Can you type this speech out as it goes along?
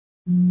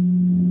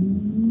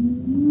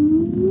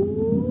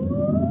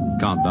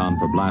Countdown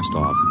for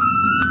blastoff.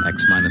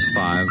 X minus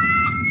 5,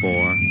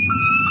 4,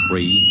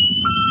 3,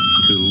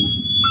 2,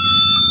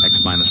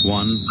 X minus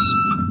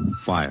 1,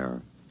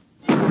 fire.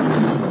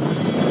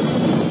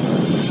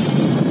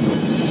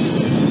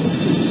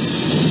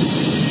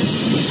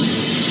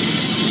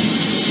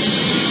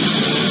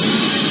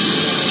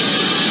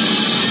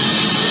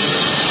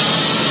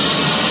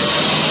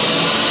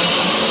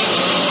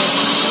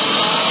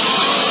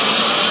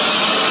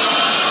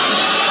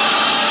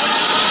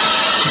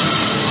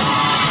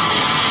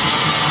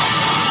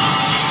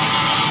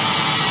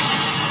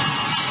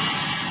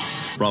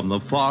 From the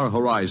far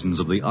horizons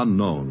of the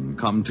unknown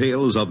come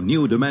tales of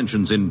new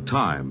dimensions in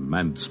time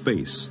and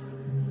space.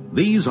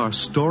 These are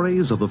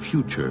stories of the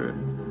future,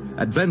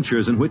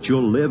 adventures in which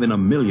you'll live in a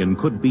million,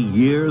 could be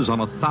years, on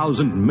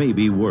 1,000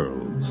 maybe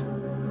worlds.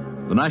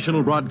 The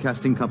National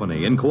Broadcasting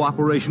Company, in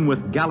cooperation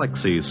with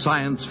Galaxy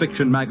Science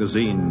Fiction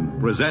Magazine,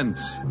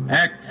 presents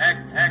X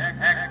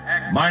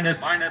minus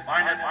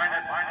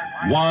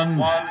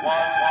 1.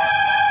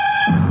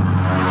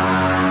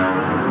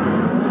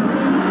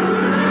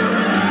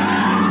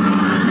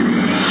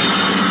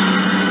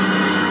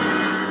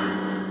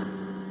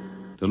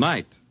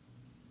 Tonight,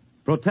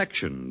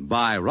 Protection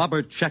by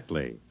Robert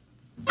Sheckley.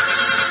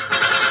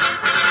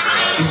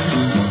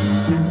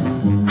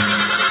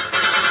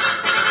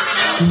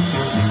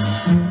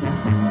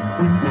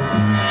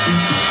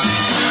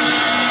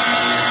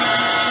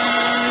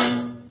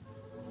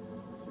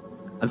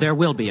 There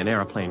will be an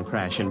airplane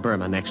crash in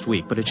Burma next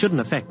week, but it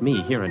shouldn't affect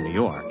me here in New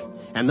York.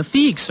 And the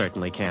Feegs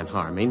certainly can't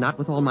harm me, not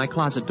with all my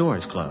closet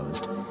doors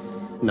closed.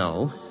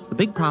 No, the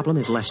big problem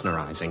is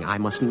Lessnerizing. I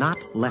must not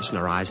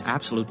Lessnerize,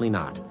 absolutely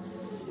not.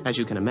 As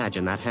you can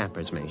imagine, that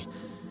hampers me.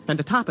 And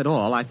to top it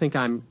all, I think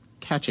I'm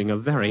catching a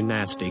very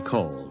nasty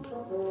cold.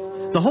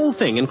 The whole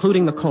thing,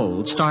 including the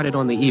cold, started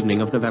on the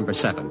evening of November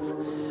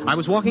 7th. I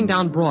was walking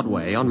down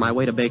Broadway on my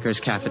way to Baker's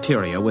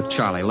Cafeteria with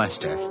Charlie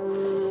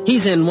Lester.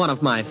 He's in one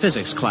of my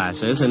physics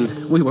classes,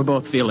 and we were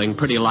both feeling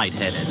pretty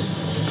lightheaded.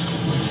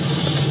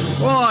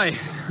 Boy,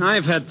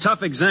 I've had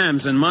tough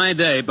exams in my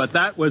day, but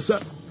that was...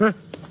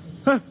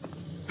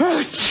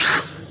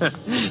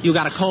 You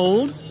got a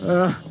cold?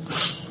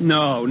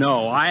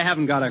 No, I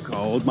haven't got a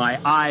cold. My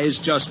eyes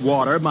just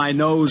water, my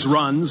nose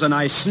runs, and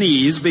I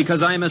sneeze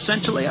because I'm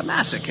essentially a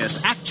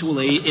masochist.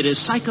 Actually, it is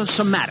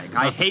psychosomatic.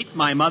 I hate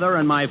my mother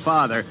and my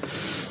father.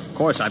 Of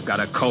course I've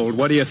got a cold.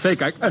 What do you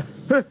think?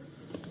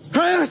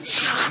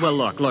 Well,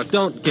 look,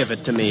 don't give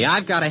it to me.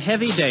 I've got a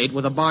heavy date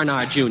with a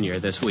Barnard Jr.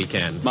 this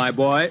weekend. My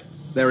boy,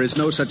 there is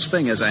no such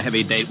thing as a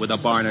heavy date with a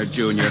Barnard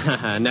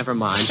Jr. Never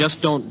mind.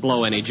 Just don't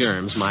blow any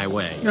germs my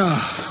way.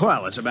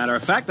 Well, as a matter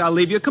of fact, I'll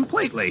leave you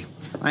completely.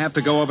 I have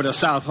to go over to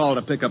South Hall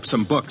to pick up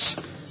some books.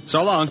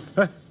 So long.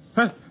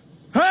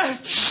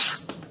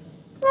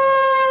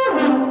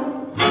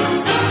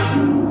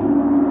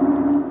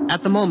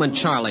 At the moment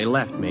Charlie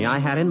left me, I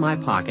had in my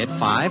pocket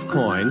 5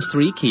 coins,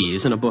 3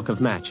 keys, and a book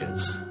of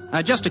matches.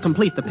 Just to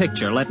complete the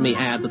picture, let me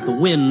add that the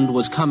wind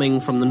was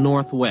coming from the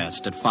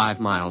northwest at 5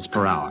 miles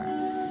per hour.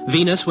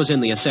 Venus was in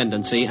the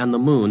ascendancy, and the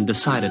moon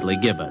decidedly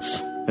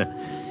gibbous.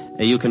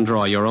 You can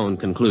draw your own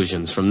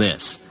conclusions from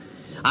this.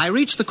 I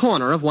reached the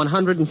corner of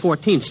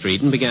 114th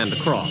Street and began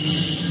to cross.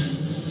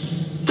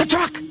 The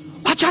truck!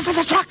 Watch out for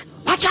the truck!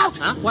 Watch out!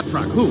 Huh? What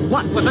truck? Who?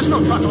 What? Well, there's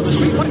no truck on the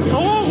street. What?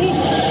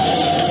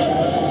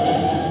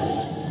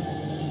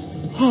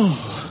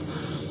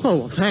 Oh,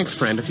 well, thanks,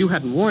 friend. If you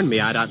hadn't warned me,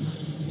 I'd...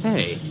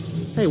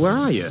 Hey, where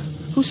are you?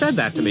 Who said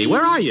that to me?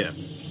 Where are you?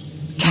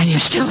 Can you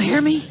still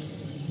hear me?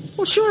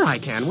 Well, sure I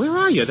can. Where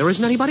are you? There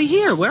isn't anybody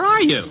here. Where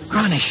are you?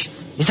 Gronish.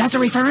 Is that the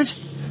referent?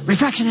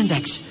 Refraction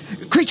index.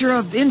 Creature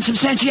of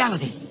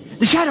insubstantiality.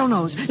 The shadow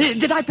knows.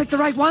 Did I pick the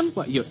right one?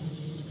 What,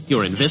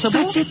 you're invisible?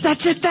 That's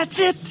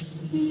it.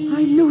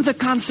 I knew the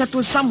concept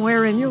was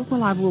somewhere in you.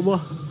 Well,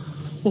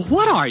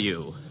 what are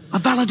you? A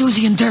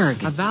Valadusian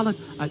Derg.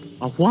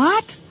 A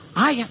what?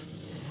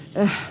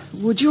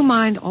 Would you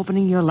mind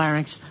opening your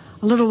larynx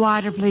a little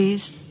wider,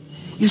 please?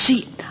 You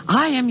see,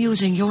 I am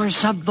using your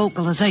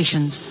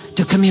sub-vocalizations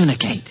to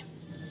communicate.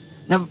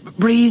 Now,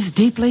 breathe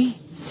deeply.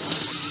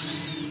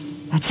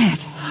 That's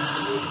it.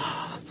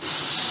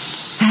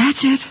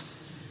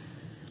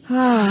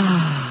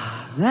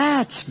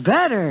 That's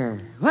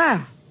better.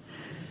 Well,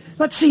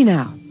 let's see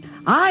now.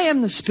 I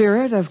am the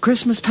spirit of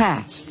Christmas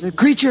past, a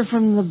creature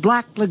from the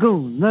Black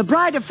Lagoon, the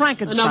bride of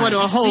Frankenstein.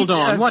 Now, hold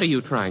on. What are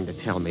you trying to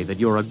tell me, that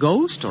you're a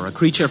ghost or a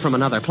creature from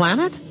another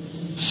planet?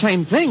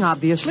 Same thing,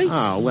 obviously.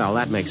 Oh, well,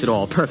 that makes it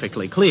all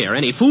perfectly clear.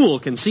 Any fool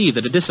can see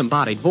that a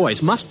disembodied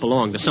voice must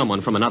belong to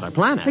someone from another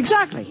planet.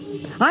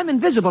 Exactly. I'm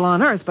invisible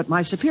on Earth, but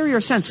my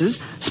superior senses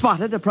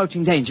spotted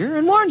approaching danger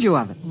and warned you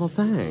of it. Well,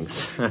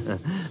 thanks.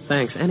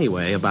 Thanks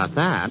anyway about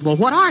that. Well,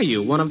 what are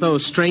you? One of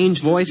those strange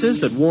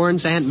voices that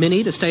warns Aunt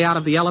Minnie to stay out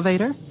of the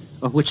elevator?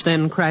 Which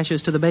then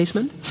crashes to the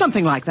basement?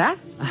 Something like that.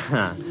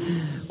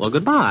 Well,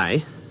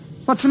 goodbye.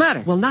 What's the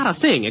matter? Well, not a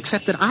thing,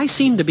 except that I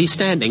seem to be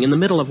standing in the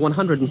middle of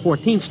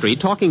 114th Street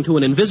talking to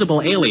an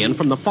invisible alien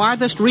from the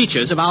farthest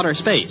reaches of outer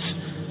space.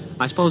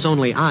 I suppose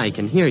only I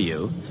can hear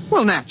you.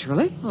 Well,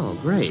 naturally. Oh,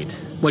 great.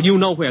 Well, you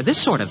know where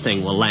this sort of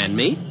thing will land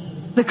me.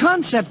 The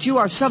concept you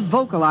are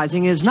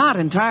sub-vocalizing is not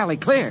entirely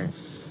clear.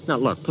 Now,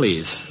 look,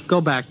 please,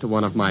 go back to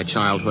one of my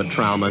childhood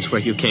traumas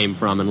where you came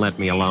from and let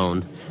me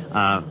alone.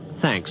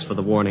 Thanks for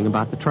the warning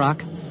about the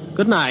truck.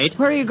 Good night.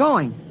 Where are you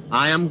going?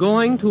 I am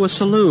going to a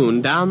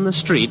saloon down the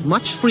street,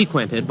 much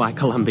frequented by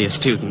Columbia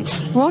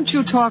students. Won't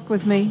you talk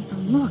with me?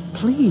 Look,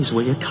 please,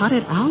 will you cut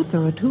it out?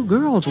 There are 2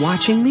 girls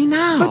watching me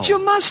now. But you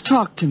must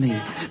talk to me.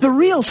 The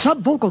real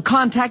subvocal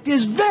contact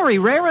is very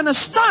rare and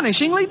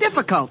astonishingly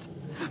difficult.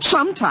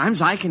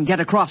 Sometimes I can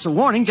get across a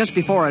warning just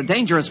before a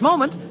dangerous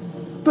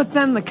moment, but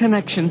then the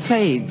connection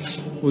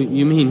fades. Well,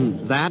 you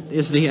mean that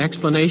is the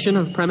explanation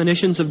of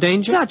premonitions of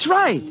danger? That's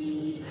right.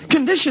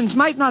 Conditions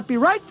might not be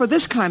right for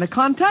this kind of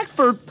contact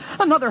for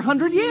another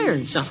 100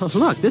 years. Oh,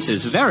 look, this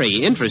is very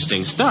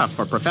interesting stuff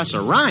for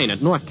Professor Ryan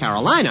at North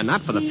Carolina,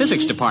 not for the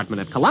physics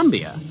department at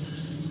Columbia.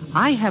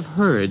 I have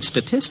heard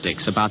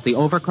statistics about the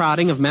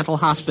overcrowding of mental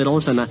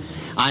hospitals, and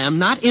I am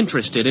not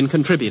interested in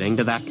contributing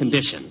to that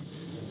condition.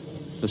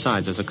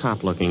 Besides, there's a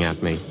cop looking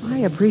at me. I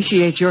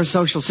appreciate your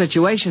social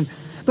situation,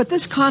 but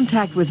this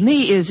contact with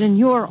me is in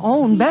your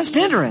own best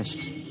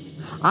interest.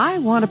 I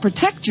want to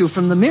protect you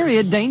from the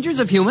myriad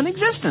dangers of human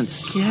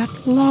existence.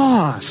 Get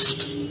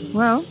lost.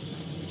 Well,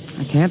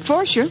 I can't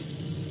force you.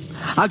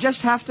 I'll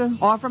just have to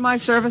offer my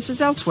services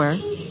elsewhere.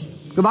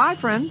 Goodbye,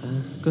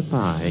 friend.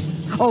 Goodbye.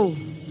 Oh,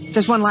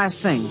 just one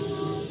last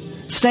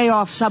thing. Stay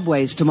off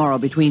subways tomorrow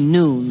between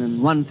noon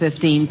and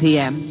 1:15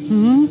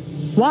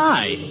 p.m.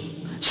 Why?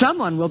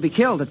 Someone will be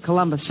killed at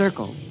Columbus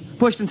Circle,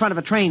 pushed in front of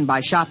a train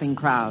by shopping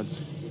crowds.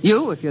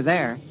 You, if you're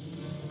there.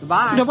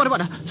 Goodbye. No,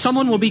 what?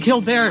 Someone will be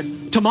killed there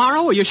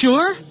tomorrow? Are you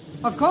sure?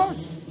 Of course.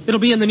 It'll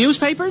be in the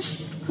newspapers?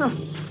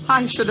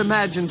 I should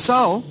imagine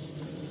so.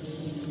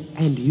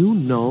 And you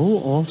know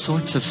all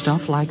sorts of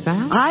stuff like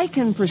that? I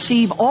can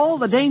perceive all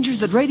the dangers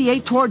that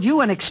radiate toward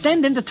you and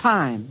extend into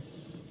time.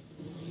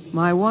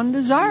 My one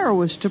desire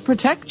was to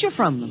protect you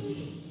from them.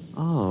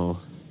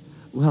 Oh.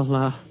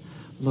 Well,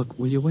 look,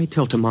 will you wait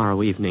till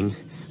tomorrow evening?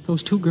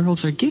 Those 2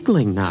 girls are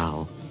giggling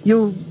now.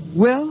 You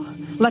will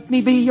let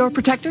me be your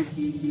protector?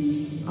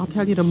 I'll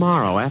tell you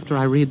tomorrow after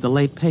I read the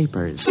late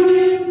papers.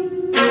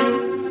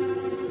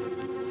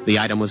 The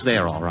item was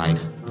there, all right.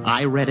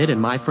 I read it in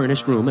my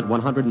furnished room at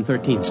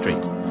 113th Street.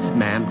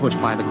 Man pushed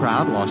by the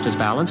crowd, lost his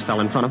balance, fell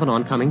in front of an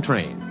oncoming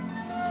train.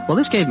 Well,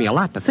 this gave me a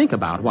lot to think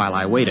about while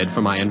I waited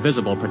for my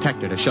invisible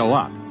protector to show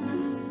up.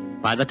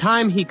 By the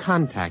time he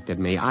contacted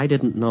me, I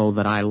didn't know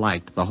that I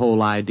liked the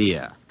whole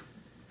idea.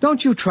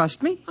 Don't you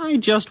trust me? I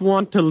just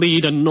want to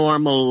lead a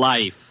normal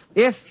life.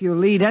 If you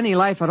lead any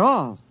life at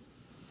all.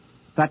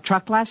 That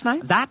truck last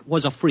night? That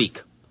was a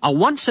freak. A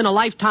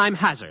once-in-a-lifetime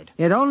hazard.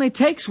 It only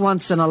takes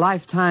once in a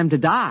lifetime to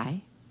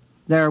die.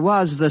 There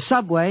was the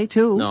subway,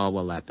 too. No,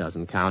 well, that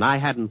doesn't count. I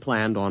hadn't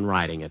planned on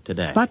riding it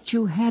today. But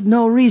you had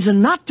no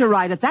reason not to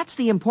ride it. That's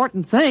the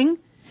important thing.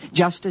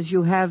 Just as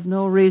you have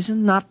no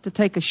reason not to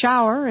take a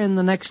shower in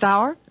the next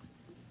hour.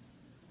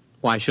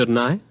 Why shouldn't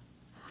I?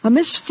 A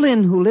Miss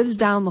Flynn who lives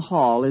down the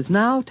hall is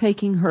now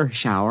taking her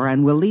shower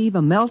and will leave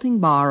a melting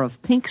bar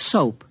of pink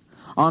soap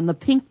on the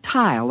pink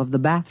tile of the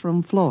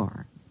bathroom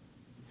floor.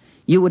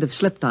 You would have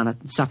slipped on it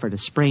and suffered a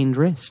sprained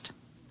wrist.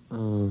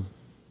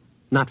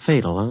 Not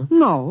fatal, huh?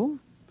 No.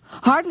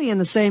 Hardly in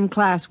the same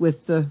class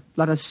with,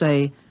 let us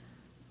say,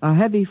 a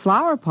heavy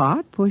flower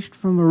pot pushed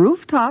from a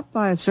rooftop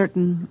by a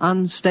certain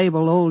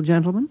unstable old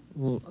gentleman.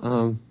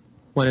 Well,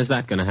 when is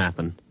that going to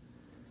happen?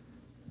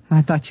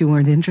 I thought you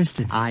weren't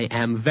interested. I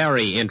am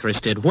very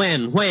interested.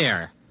 When?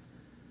 Where?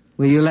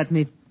 Will you let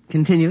me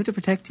continue to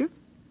protect you?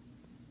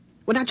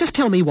 Well, now, just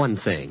tell me one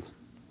thing.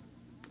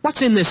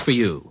 What's in this for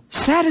you?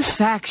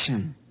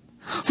 Satisfaction.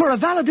 For a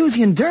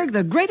Valadusian Derg,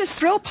 the greatest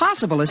thrill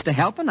possible is to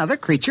help another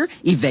creature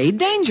evade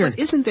danger. But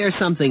isn't there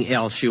something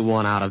else you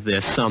want out of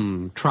this?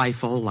 Some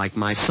trifle like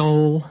my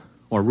soul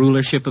or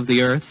rulership of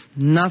the earth?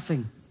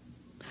 Nothing.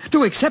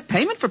 To accept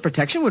payment for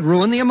protection would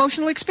ruin the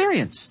emotional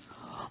experience.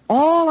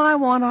 All I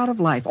want out of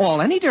life,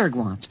 all any Derg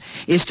wants,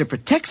 is to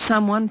protect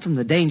someone from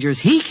the dangers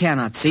he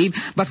cannot see,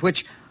 but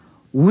which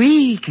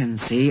we can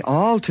see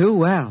all too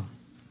well.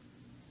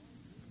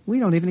 We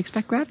don't even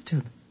expect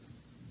gratitude.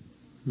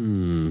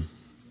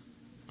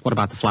 What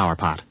about the flower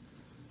pot?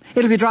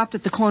 It'll be dropped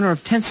at the corner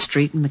of 10th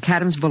Street and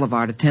McAdams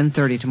Boulevard at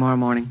 10:30 tomorrow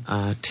morning.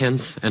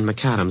 10th and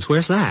McAdams.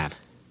 Where's that?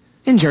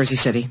 In Jersey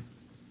City.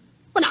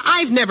 Well, now,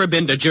 I've never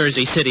been to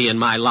Jersey City in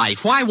my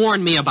life. Why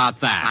warn me about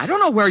that? I don't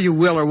know where you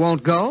will or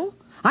won't go.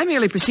 I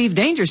merely perceive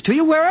dangers to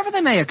you wherever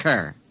they may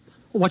occur.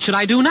 What should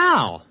I do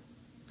now?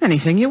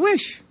 Anything you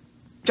wish.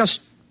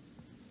 Just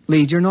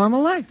lead your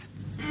normal life.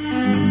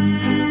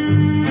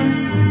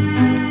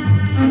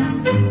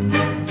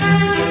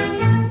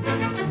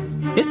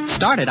 It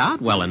started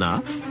out well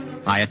enough.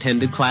 I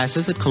attended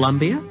classes at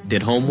Columbia,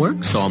 did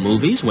homework, saw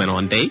movies, went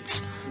on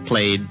dates,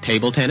 played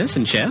table tennis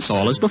and chess,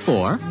 all as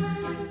before.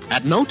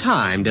 At no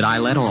time did I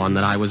let on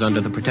that I was under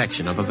the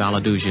protection of a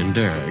Valadusian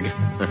Derg.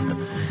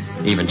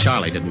 Even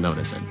Charlie didn't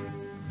notice it,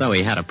 though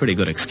he had a pretty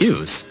good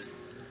excuse.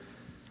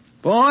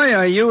 Boy,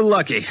 are you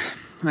lucky.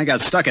 I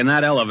got stuck in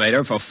that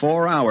elevator for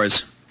 4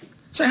 hours.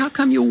 Say, how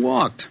come you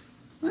walked?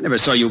 I never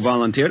saw you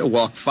volunteer to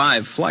walk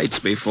 5 flights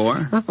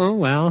before. Oh,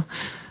 well,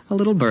 a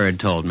little bird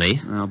told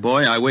me. Oh,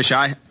 boy, I wish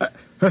I...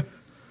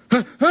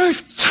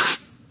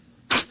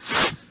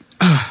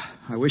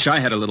 I wish I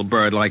had a little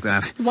bird like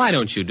that. Why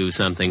don't you do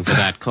something for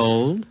that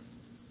cold?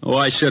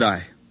 Why should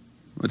I?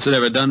 What's it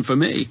ever done for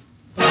me?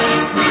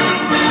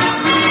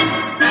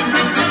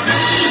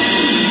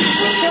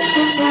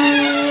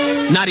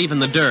 Not even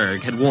the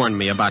Derg had warned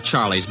me about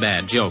Charlie's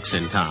bad jokes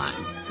in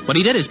time. But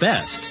he did his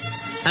best.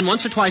 And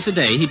once or twice a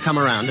day, he'd come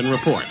around and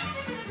report.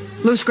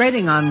 Loose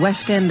grading on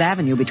West End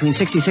Avenue between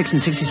 66th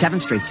and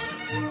 67th Streets.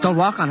 Don't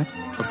walk on it.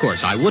 Of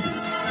course, I wouldn't.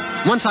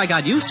 Once I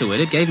got used to it,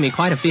 it gave me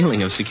quite a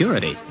feeling of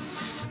security.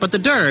 But the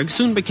Derg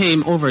soon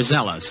became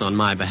overzealous on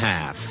my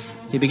behalf.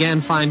 He began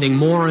finding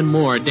more and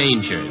more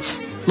dangers.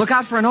 Look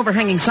out for an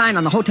overhanging sign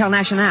on the Hotel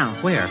Nacional.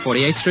 Where,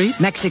 48th Street?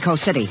 Mexico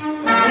City.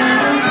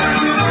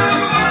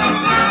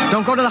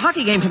 Don't go to the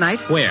hockey game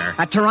tonight. Where?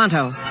 At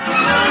Toronto.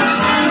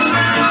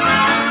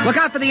 Look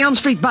out for the Elm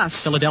Street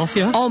bus.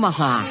 Philadelphia?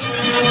 Omaha.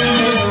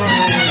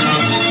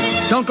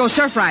 Don't go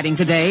surf riding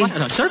today.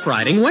 What? Surf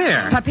riding?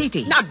 Where?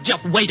 Papiti. Now,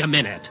 just wait a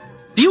minute.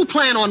 Do you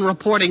plan on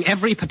reporting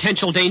every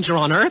potential danger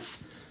on Earth?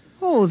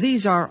 Oh,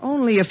 these are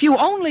only a few,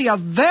 only a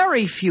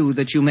very few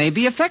that you may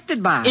be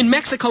affected by. In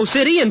Mexico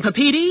City, in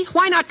Papiti?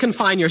 Why not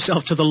confine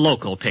yourself to the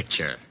local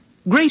picture?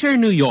 Greater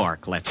New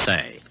York, let's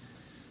say.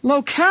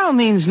 Locale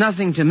means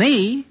nothing to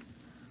me.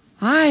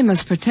 I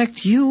must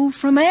protect you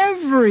from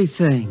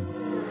everything.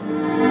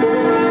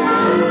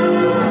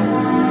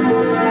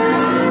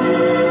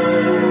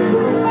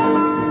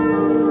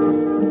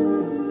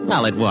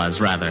 Well, it was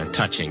rather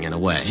touching in a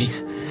way.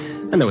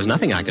 And there was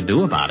nothing I could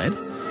do about it.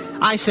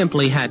 I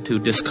simply had to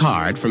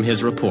discard from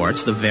his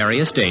reports the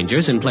various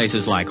dangers in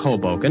places like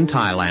Hoboken,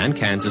 Thailand,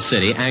 Kansas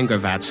City,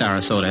 Angervat,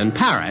 Sarasota, and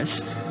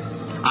Paris.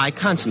 I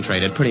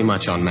concentrated pretty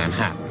much on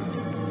Manhattan.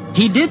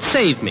 He did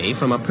save me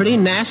from a pretty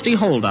nasty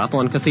holdup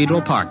on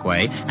Cathedral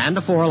Parkway and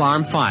a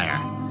 4-alarm fire.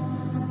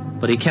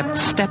 But he kept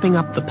stepping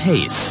up the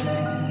pace.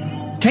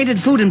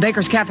 Tainted food in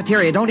Baker's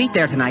Cafeteria. Don't eat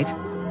there tonight.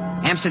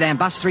 Amsterdam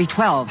Bus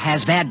 312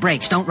 has bad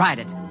brakes. Don't ride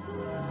it.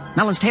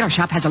 Mellon's Tailor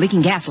Shop has a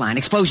leaking gas line.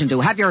 Explosion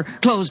due. Have your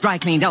clothes dry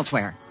cleaned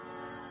elsewhere.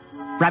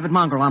 Rabbit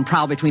mongrel on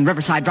prowl between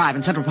Riverside Drive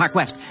and Central Park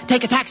West.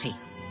 Take a taxi.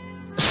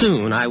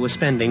 Soon I was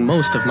spending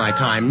most of my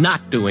time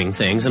not doing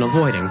things and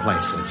avoiding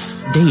places.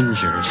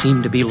 Danger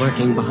seemed to be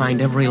lurking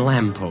behind every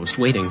lamppost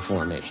waiting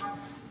for me.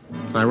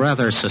 I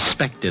rather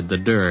suspected the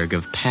Derg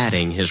of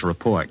padding his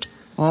report.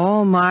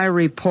 All my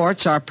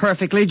reports are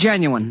perfectly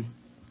genuine.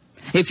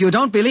 If you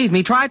don't believe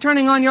me, try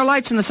turning on your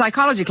lights in the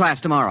psychology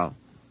class tomorrow.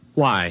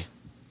 Why?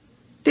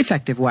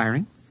 Defective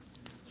wiring.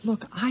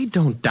 Look, I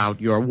don't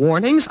doubt your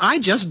warnings. I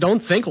just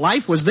don't think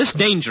life was this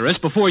dangerous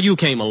before you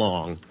came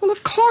along. Well,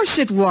 of course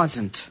it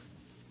wasn't.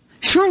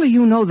 Surely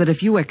you know that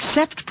if you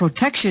accept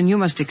protection, you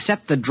must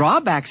accept the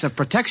drawbacks of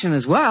protection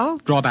as well.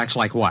 Drawbacks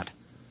like what?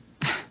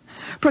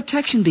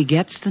 Protection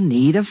begets the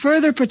need of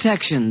further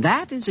protection.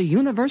 That is a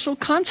universal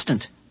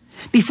constant.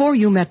 Before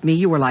you met me,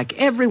 you were like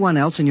everyone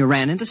else, and you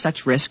ran into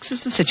such risks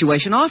as the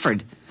situation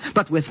offered.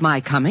 But with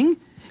my coming,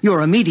 your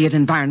immediate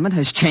environment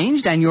has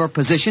changed, and your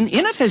position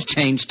in it has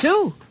changed,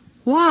 too.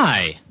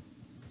 Why?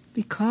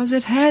 Because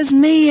it has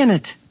me in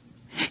it.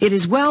 It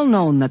is well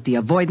known that the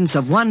avoidance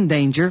of one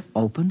danger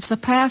opens the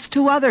path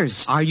to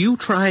others. Are you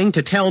trying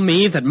to tell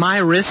me that my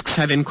risks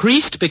have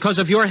increased because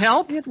of your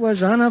help? It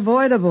was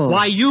unavoidable.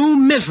 Why, you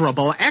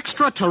miserable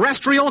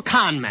extraterrestrial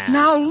con man.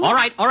 Now look.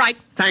 All right.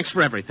 Thanks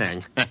for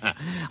everything.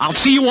 I'll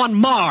see you on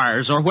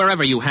Mars or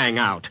wherever you hang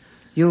out.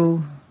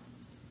 You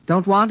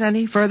don't want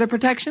any further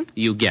protection?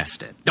 You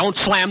guessed it. Don't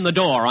slam the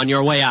door on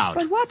your way out.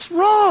 But what's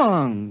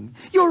wrong?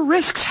 Your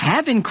risks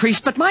have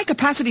increased, but my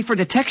capacity for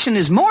detection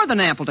is more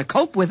than ample to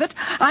cope with it.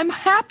 I'm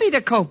happy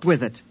to cope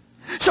with it.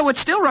 So it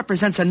still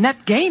represents a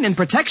net gain in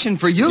protection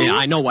for you. Yeah,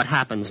 I know what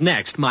happens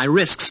next. My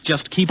risks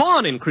just keep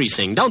on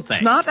increasing, don't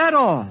they? Not at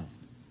all.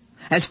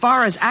 As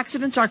far as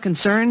accidents are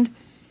concerned,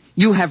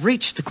 you have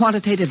reached the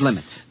quantitative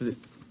limit.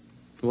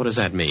 What does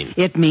that mean?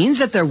 It means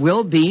that there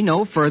will be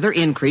no further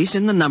increase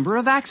in the number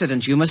of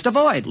accidents you must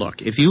avoid.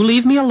 Look, if you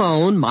leave me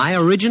alone, my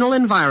original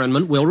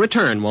environment will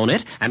return, won't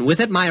it? And with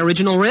it, my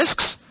original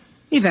risks?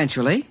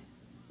 Eventually.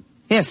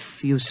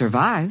 If you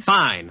survive.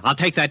 Fine, I'll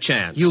take that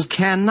chance. You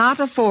cannot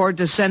afford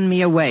to send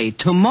me away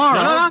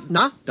tomorrow.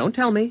 No, don't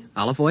tell me.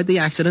 I'll avoid the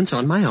accidents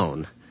on my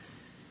own.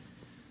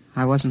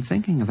 I wasn't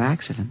thinking of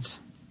accidents.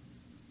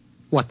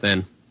 What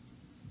then?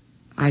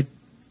 I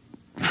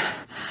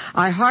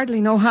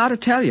hardly know how to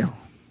tell you.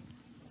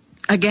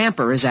 A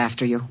gamper is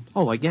after you.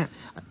 Oh,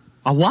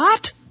 a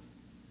what?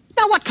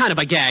 Now, what kind of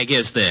a gag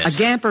is this?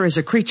 A gamper is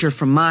a creature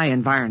from my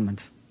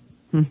environment.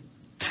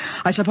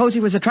 I suppose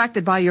he was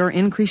attracted by your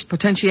increased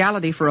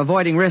potentiality for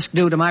avoiding risk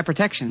due to my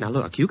protection. Now,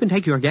 look, you can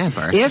take your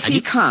gamper. If he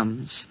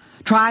comes,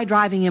 try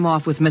driving him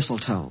off with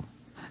mistletoe.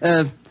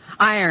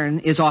 Iron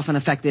is often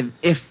effective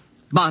if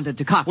bonded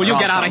to copper. Will you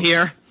get also. out of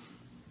here?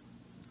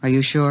 Are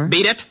you sure?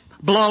 Beat it.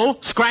 Blow.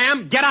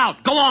 Scram. Get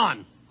out. Go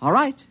on. All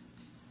right.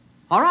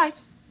 All right.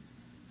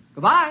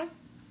 Goodbye.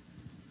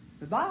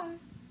 Goodbye.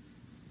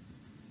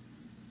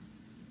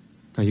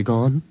 Are you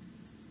gone?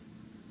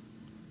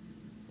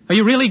 Are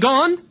you really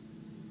gone?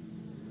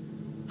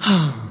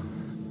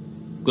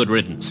 Good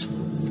riddance.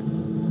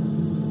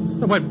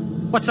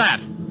 What's that?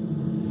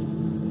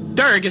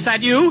 Durg, is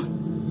that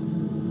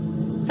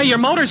you? Hey, your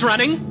motor's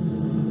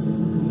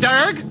running.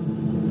 Durg?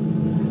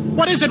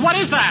 What is it? What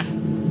is that?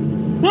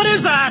 What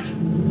is that?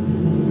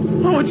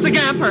 Oh, it's the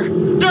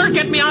Gamper. Durg,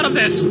 get me out of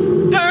this.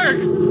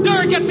 Durg!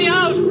 Durg, get me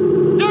out!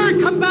 Durg,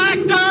 come back,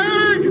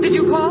 Durg! Did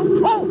you call?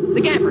 Oh,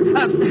 the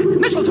Gamper.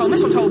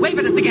 Mistletoe, wave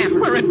it at the Gamper.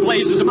 Where in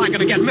blazes am I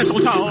going to get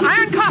mistletoe?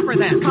 Iron copper,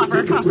 then.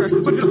 Copper.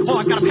 Oh,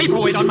 I've got a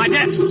paperweight on my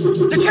desk.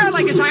 The chair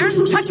leg is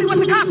iron. Touch it with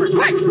the copper,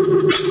 quick!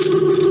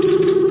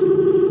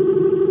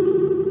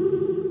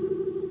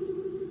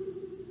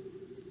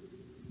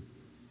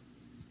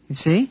 You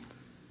see?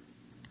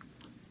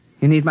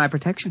 You need my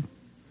protection.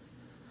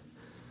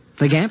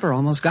 The Gamper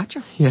almost got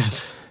you.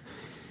 Yes,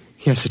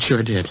 it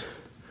sure did.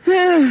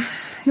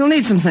 You'll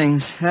need some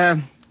things.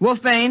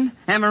 Wolfbane,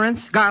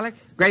 amaranth, garlic,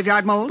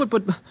 graveyard mold.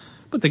 But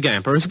the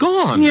Gamper is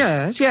gone.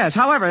 Yes.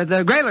 However,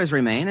 the grailers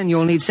remain, and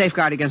you'll need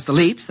safeguard against the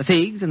leaps, the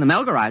figs, and the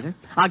melgarizer.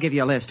 I'll give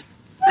you a list.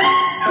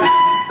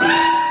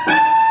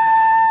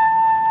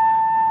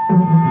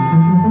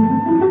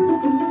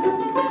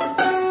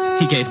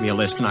 He gave me a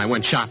list, and I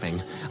went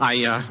shopping.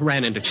 I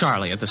ran into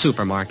Charlie at the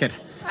supermarket.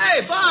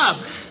 Hey, Bob!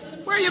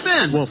 Where you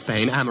been?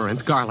 Wolfbane,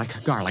 amaranth, garlic.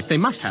 They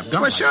must have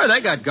garlic. Well, sure,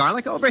 they got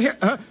garlic over here.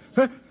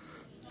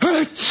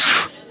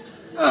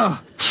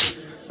 Oh.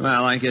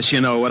 Well, I guess you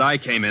know what I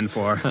came in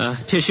for.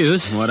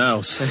 Tissues. What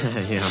else?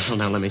 Yeah, well,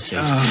 now let me see.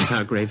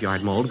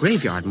 Graveyard mold.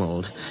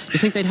 You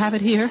think they'd have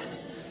it here?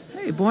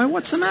 Hey, boy,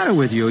 what's the matter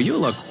with you? You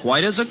look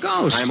white as a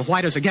ghost. I'm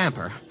white as a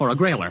Gamper, or a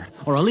grailer,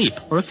 or a leap,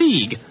 or a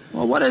fig.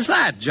 Well, what is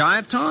that,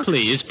 jive talk?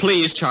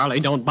 Please,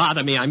 Charlie, don't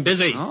bother me. I'm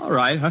busy. All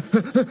right.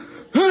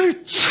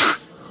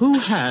 Who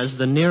has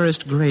the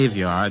nearest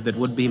graveyard that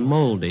would be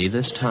moldy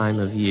this time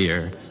of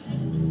year?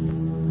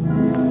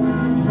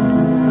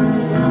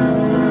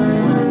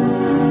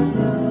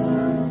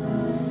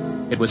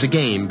 It was a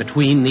game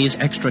between these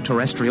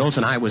extraterrestrials,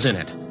 and I was in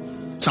it.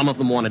 Some of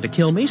them wanted to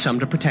kill me, some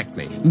to protect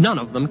me. None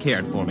of them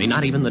cared for me,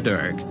 not even the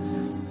Durg.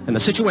 And the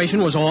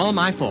situation was all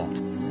my fault.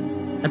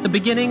 At the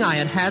beginning, I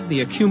had the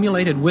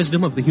accumulated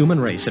wisdom of the human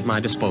race at my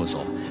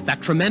disposal.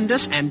 That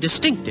tremendous and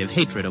distinctive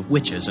hatred of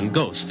witches and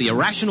ghosts, the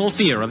irrational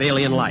fear of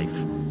alien life.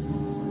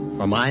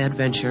 For my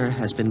adventure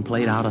has been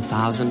played out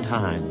 1,000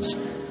 times,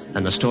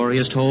 and the story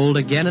is told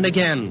again and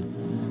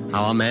again,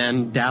 how a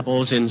man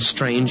dabbles in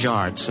strange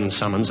arts and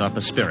summons up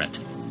a spirit.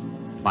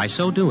 By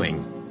so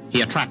doing, he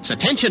attracts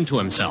attention to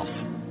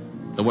himself,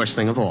 the worst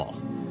thing of all.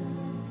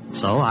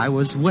 So I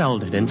was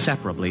welded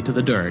inseparably to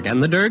the Durg,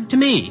 and the Durg to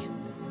me.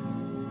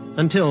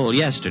 Until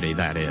yesterday,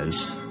 that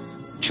is.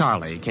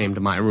 Charlie came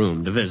to my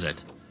room to visit.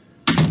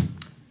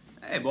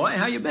 Hey, boy,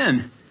 how you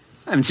been?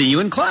 I haven't seen you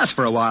in class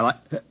for a while.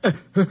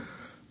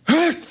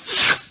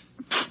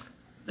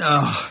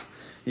 Oh,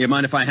 you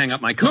mind if I hang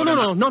up my coat?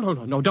 No,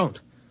 don't.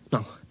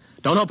 No,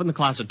 don't open the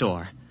closet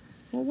door.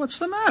 Well, what's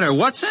the matter?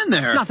 What's in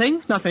there?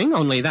 Nothing.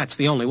 Only that's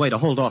the only way to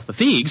hold off the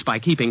figs, by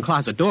keeping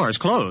closet doors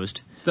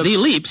closed. The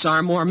leaps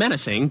are more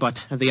menacing,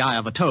 but the eye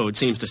of a toad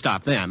seems to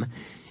stop them.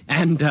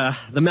 And the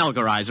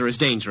melgarizer is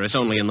dangerous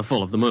only in the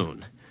full of the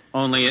moon.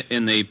 Only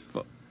in the...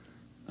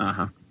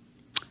 Uh-huh.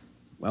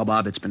 Well,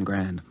 Bob, it's been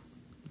grand.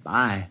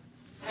 Bye.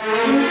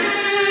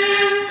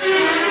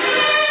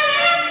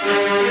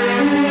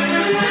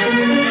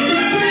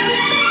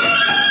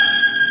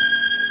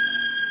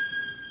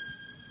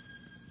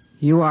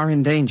 You are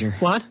in danger.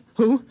 What?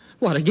 Who?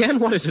 What again?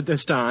 What is it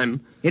this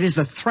time? It is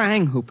the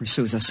Thrang who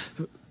pursues us.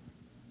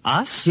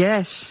 Us?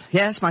 Yes,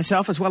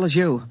 myself as well as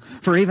you.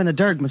 For even the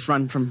Durg must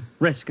run from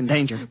risk and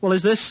danger. Well,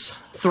 is this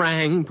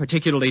Thrang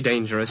particularly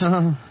dangerous?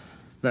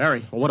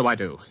 Very. Well, what do I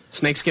do?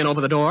 Snakeskin over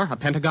the door? A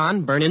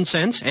pentagon? Burn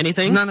incense?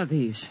 Anything? None of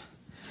these.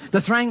 The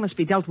Thrang must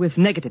be dealt with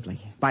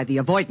negatively by the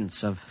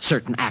avoidance of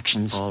certain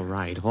actions. All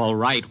right.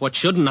 What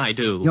shouldn't I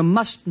do? You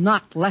must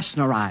not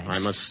Lesnerize. I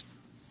must...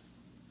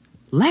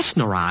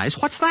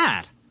 Lesnerize? What's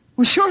that?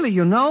 Well, surely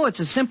you know it's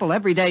a simple,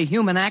 everyday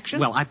human action.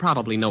 Well, I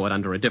probably know it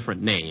under a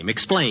different name.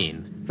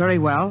 Explain. Very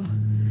well.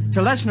 To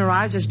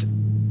Lesnerize is to...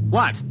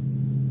 What?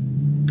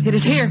 It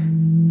is here.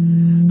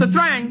 The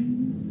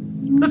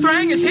Thrang. The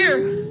Thrang is here.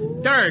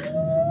 Durg,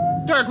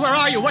 where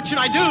are you? What should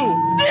I do?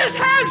 This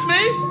has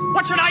me.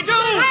 What should I do?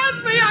 It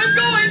has me. I'm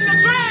going. The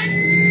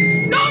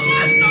Thrang. Don't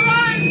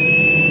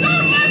Lesnerize.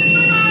 Don't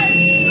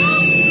Lesnerize.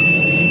 Don't.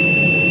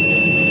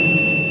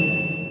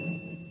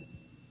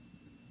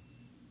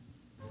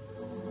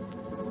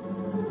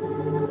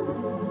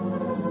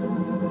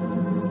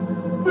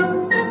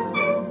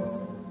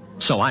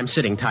 So I'm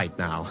sitting tight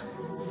now.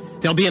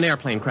 There'll be an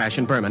airplane crash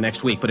in Burma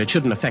next week, but it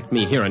shouldn't affect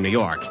me here in New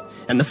York.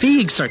 And the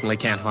figs certainly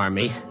can't harm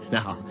me.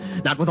 No,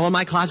 not with all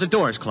my closet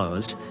doors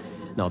closed.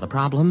 No, the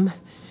problem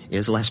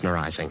is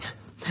Lesnerizing.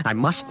 I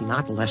must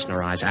not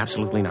Lesnerize,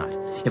 absolutely not.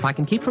 If I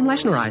can keep from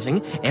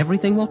Lesnerizing,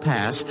 everything will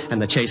pass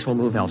and the chase will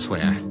move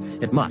elsewhere.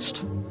 It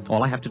must.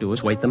 All I have to do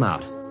is wait them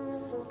out.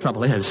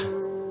 Trouble is,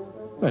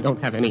 I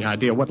don't have any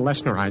idea what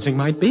Lesnerizing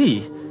might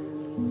be.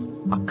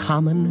 A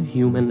common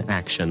human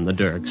action, the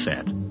Derg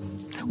said.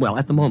 Well,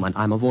 at the moment,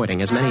 I'm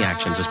avoiding as many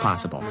actions as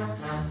possible.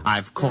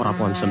 I've caught up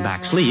on some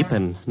back sleep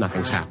and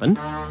nothing's happened.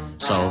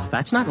 So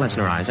that's not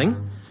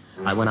Lesnerizing.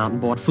 I went out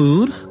and bought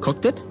food,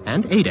 cooked it,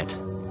 and ate it.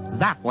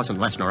 That wasn't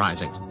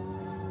Lesnerizing.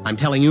 I'm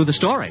telling you the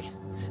story.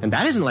 And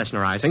that isn't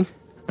Lesnerizing.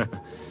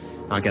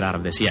 I'll get out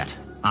of this yet.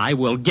 I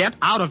will get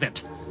out of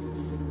it.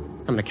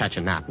 I'm going to catch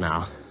a nap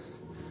now.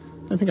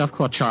 I think I've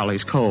caught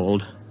Charlie's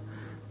cold.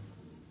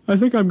 I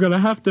think I'm going to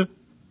have to...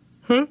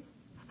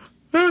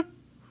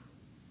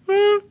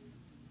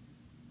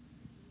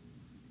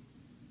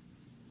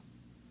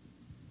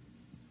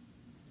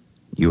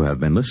 You have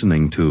been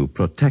listening to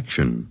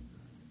Protection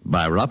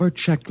by Robert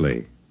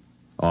Sheckley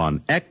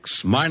on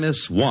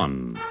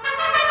X-1.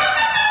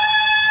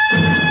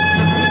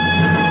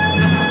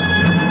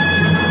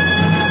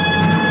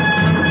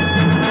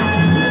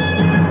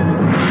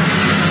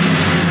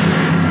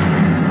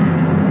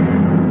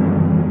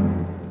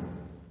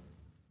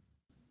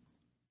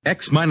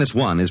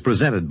 X-1 is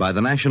presented by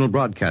the National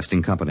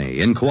Broadcasting Company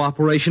in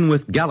cooperation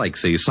with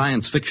Galaxy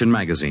Science Fiction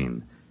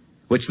Magazine,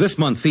 which this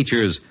month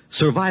features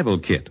Survival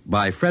Kit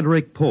by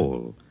Frederick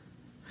Pohl.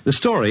 The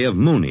story of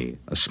Mooney,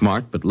 a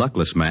smart but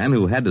luckless man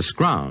who had to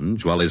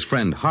scrounge while his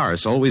friend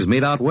Harse always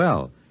made out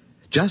well,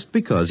 just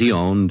because he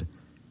owned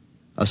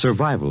a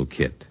survival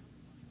kit.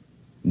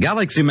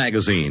 Galaxy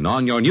Magazine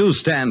on your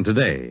newsstand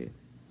today.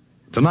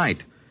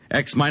 Tonight,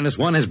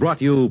 X-1 has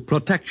brought you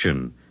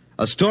Protection,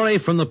 a story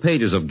from the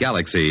pages of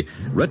Galaxy,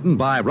 written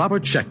by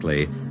Robert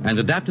Sheckley and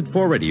adapted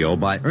for radio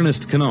by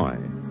Ernest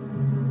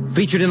Kenoy.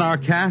 Featured in our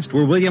cast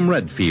were William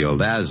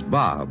Redfield as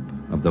Bob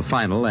of the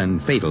Final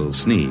and Fatal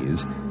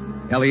Sneeze,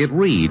 Elliot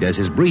Reed as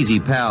his breezy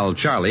pal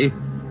Charlie,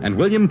 and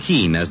William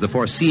Keene as the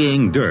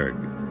foreseeing Derg.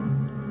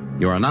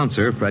 Your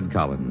announcer, Fred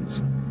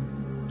Collins.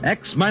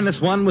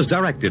 X-1 was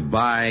directed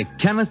by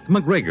Kenneth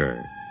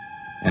McGregor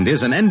and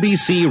is an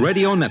NBC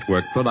Radio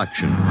Network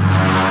production.